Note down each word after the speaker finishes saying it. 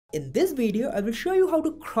In this video, I will show you how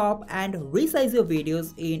to crop and resize your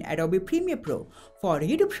videos in Adobe Premiere Pro for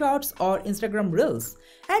YouTube Shorts or Instagram Reels.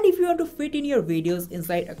 And if you want to fit in your videos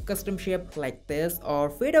inside a custom shape like this or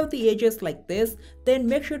fade out the edges like this, then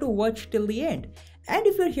make sure to watch till the end. And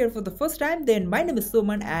if you're here for the first time, then my name is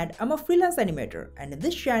Suman and I'm a freelance animator. And in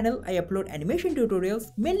this channel, I upload animation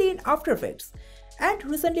tutorials mainly in After Effects. And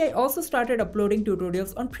recently I also started uploading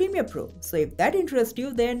tutorials on Premiere Pro. So if that interests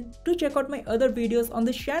you, then do check out my other videos on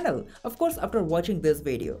this channel, of course after watching this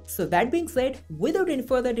video. So that being said, without any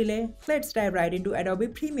further delay, let's dive right into Adobe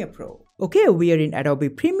Premiere Pro. Okay, we are in Adobe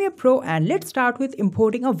Premiere Pro and let's start with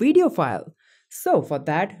importing a video file. So for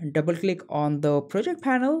that, double click on the project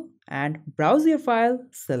panel and browse your file,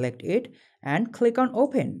 select it and click on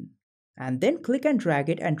open. And then click and drag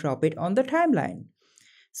it and drop it on the timeline.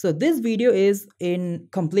 So this video is in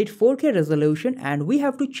complete 4K resolution and we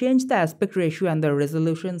have to change the aspect ratio and the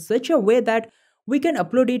resolution such a way that we can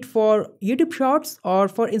upload it for YouTube Shorts or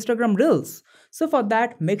for Instagram Reels. So for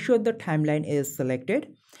that, make sure the timeline is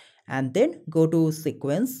selected and then go to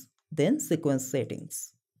sequence, then sequence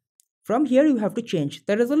settings. From here, you have to change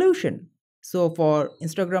the resolution. So for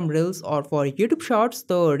Instagram Reels or for YouTube Shorts,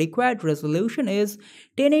 the required resolution is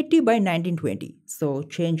 1080 by 1920. So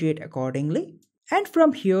change it accordingly. And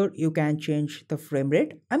from here, you can change the frame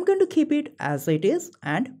rate. I'm going to keep it as it is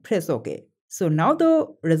and press OK. So now the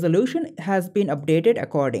resolution has been updated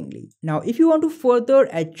accordingly. Now, if you want to further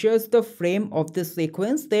adjust the frame of this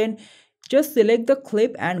sequence, then just select the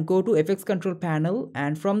clip and go to FX control panel.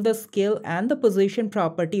 And from the scale and the position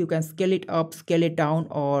property, you can scale it up, scale it down,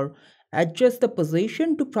 or adjust the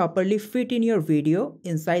position to properly fit in your video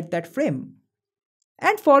inside that frame.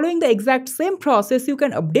 And following the exact same process, you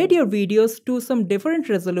can update your videos to some different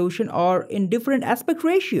resolution or in different aspect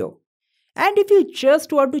ratio. And if you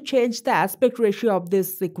just want to change the aspect ratio of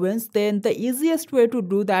this sequence, then the easiest way to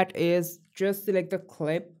do that is just select the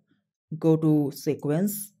clip, go to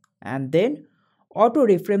sequence, and then auto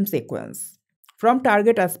reframe sequence. From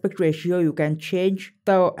target aspect ratio, you can change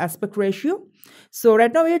the aspect ratio. So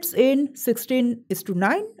right now it's in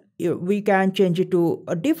 16:9. We can change it to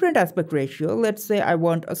a different aspect ratio. Let's say I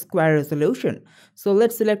want a square resolution. So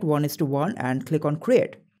let's select 1:1 and click on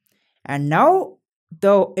create. And now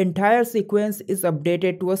the entire sequence is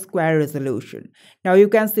updated to a square resolution. Now you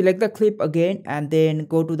can select the clip again and then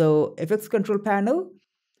go to the FX control panel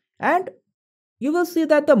and you will see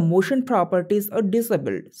that the motion properties are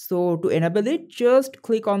disabled. So to enable it, just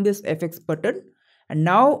click on this FX button and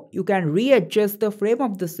now you can readjust the frame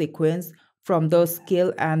of the sequence from the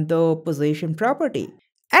scale and the position property.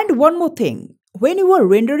 And one more thing, when you are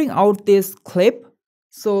rendering out this clip,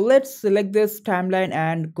 so let's select this timeline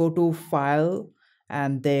and go to file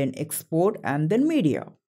and then export and then media.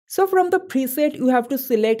 So from the preset, you have to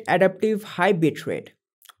select adaptive high bitrate,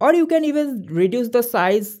 or you can even reduce the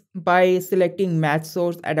size by selecting match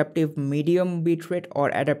source adaptive medium bitrate or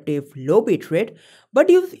adaptive low bitrate. But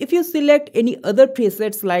if you select any other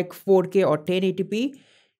presets like 4K or 1080p,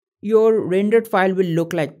 your rendered file will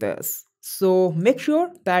look like this. So make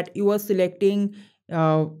sure that you are selecting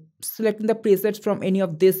the presets from any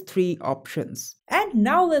of these three options. And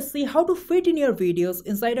now let's see how to fit in your videos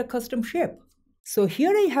inside a custom shape. So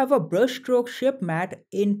here I have a brush stroke shape matte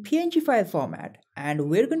in PNG file format and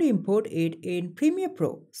we're going to import it in Premiere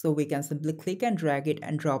Pro. So we can simply click and drag it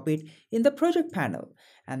and drop it in the project panel.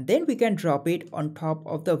 And then we can drop it on top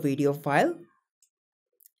of the video file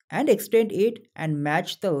and extend it and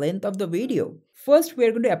match the length of the video. First,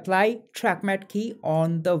 we're going to apply track matte key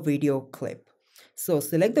on the video clip. So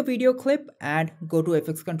select the video clip and go to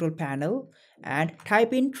FX control panel and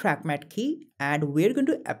type in track matte key and we're going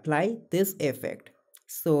to apply this effect.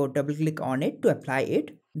 So double click on it to apply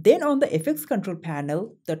it. Then on the FX control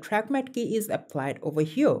panel, the track matte key is applied over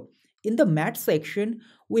here. In the matte section,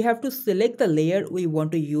 we have to select the layer we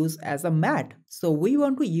want to use as a matte. So we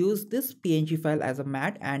want to use this PNG file as a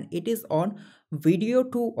matte and it is on video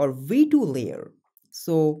 2 or V2 layer.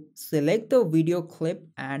 So select the video clip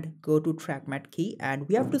and go to track matte key and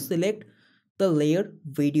we have to select the layer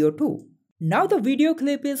video 2. Now the video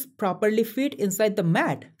clip is properly fit inside the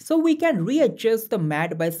matte. So we can readjust the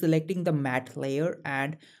matte by selecting the matte layer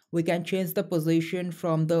and we can change the position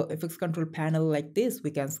from the FX control panel like this.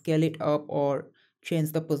 We can scale it up or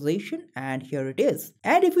change the position and here it is.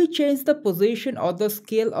 And if we change the position or the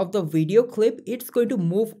scale of the video clip, it's going to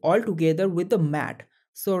move all together with the matte.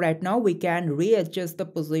 So right now we can readjust the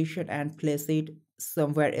position and place it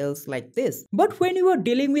somewhere else like this. But when you are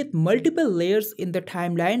dealing with multiple layers in the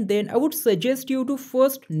timeline, then I would suggest you to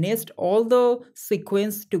first nest all the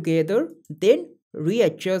sequence together, then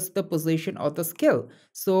readjust the position of the scale.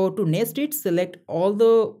 So to nest it, select all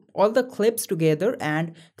the clips together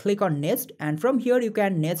and click on nest, and from here you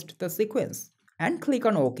can nest the sequence and click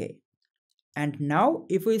on OK. And now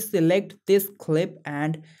if we select this clip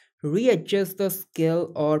and readjust the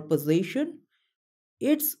scale or position,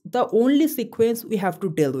 it's the only sequence we have to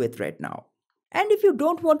deal with right now. And if you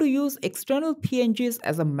don't want to use external PNGs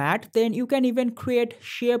as a mat, then you can even create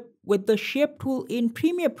shape with the shape tool in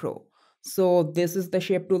Premiere Pro. So this is the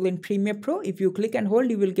shape tool in Premiere Pro. If you click and hold,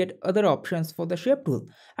 you will get other options for the shape tool.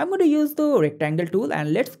 I'm going to use the rectangle tool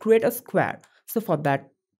and let's create a square. So for that,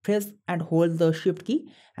 press and hold the shift key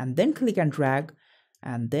and then click and drag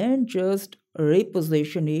and then just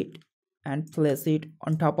reposition it and place it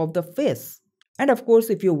on top of the face. And of course,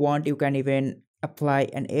 if you want, you can even apply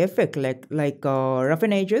an effect like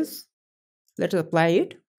roughen edges. Let's apply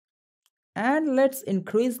it and let's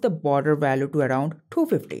increase the border value to around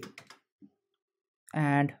 250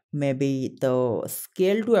 and maybe the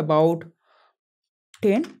scale to about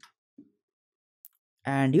 10,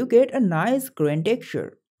 and you get a nice grain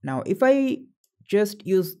texture. Now if I just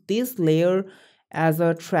use this layer as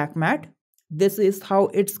a track mat, this is how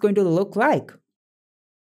it's going to look like.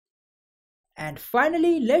 And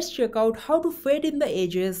finally, let's check out how to fade in the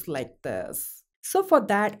edges like this. So for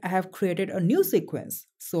that, I have created a new sequence.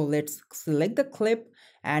 So let's select the clip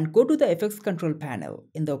and go to the effects control panel.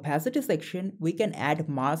 In the opacity section, we can add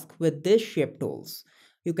mask with these shape tools.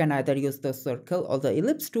 You can either use the circle or the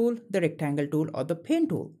ellipse tool, the rectangle tool or the pen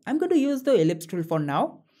tool. I'm going to use the ellipse tool for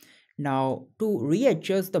now. Now to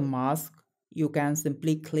readjust the mask, you can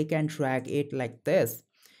simply click and drag it like this.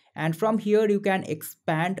 And from here you can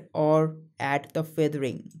expand or add the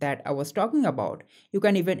feathering that I was talking about. You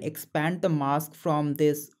can even expand the mask from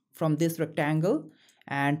this rectangle,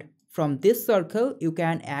 and from this circle you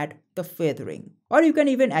can add the feathering, or you can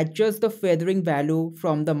even adjust the feathering value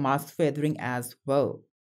from the mask feathering as well.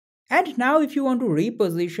 And now if you want to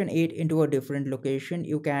reposition it into a different location,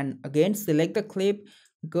 you can again select the clip,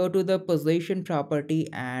 go to the position property,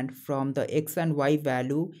 and from the X and Y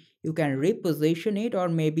value you can reposition it or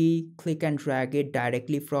maybe click and drag it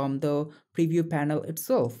directly from the preview panel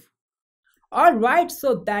itself. Alright,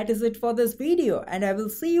 so that is it for this video and I will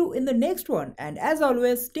see you in the next one. And as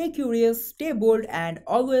always, stay curious, stay bold and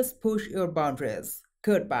always push your boundaries.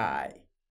 Goodbye.